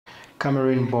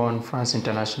Cameroon-born France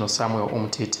international Samuel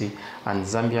Umtiti and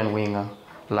Zambian winger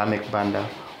Lameck Banda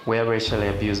were racially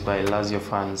abused by Lazio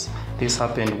fans. This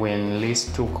happened when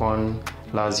Lecce took on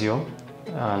Lazio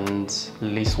and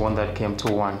Lecce won that game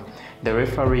 2-1. The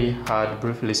referee had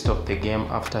briefly stopped the game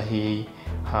after he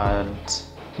had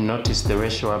noticed the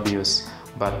racial abuse,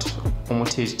 but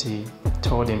Umtiti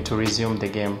told him to resume the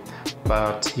game,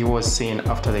 but he was seen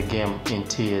after the game in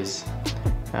tears.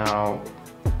 Now,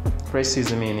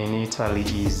 racism in Italy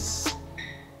is,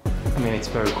 it's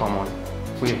very common.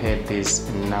 We've heard this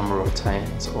a number of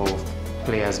times of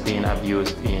players being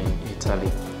abused in Italy,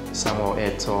 Samuel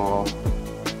Eto'o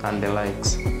and the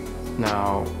likes.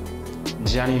 Now,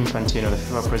 Gianni Infantino, the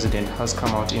FIFA president, has come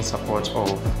out in support of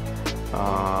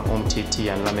Umtiti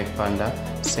and Lameck Banda,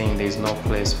 saying there is no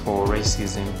place for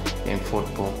racism in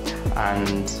football.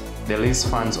 And the Lecce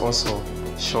fans also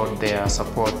showed their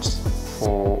support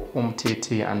for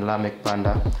Umtiti and Lameck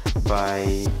Banda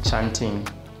by chanting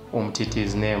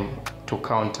Umtiti's name to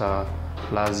counter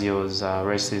Lazio's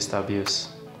racist abuse.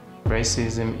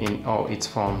 Racism in all its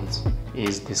forms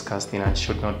is disgusting and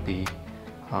should not be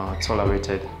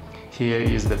tolerated. Here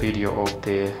is the video of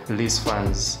the Lecce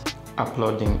fans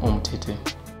applauding Umtiti.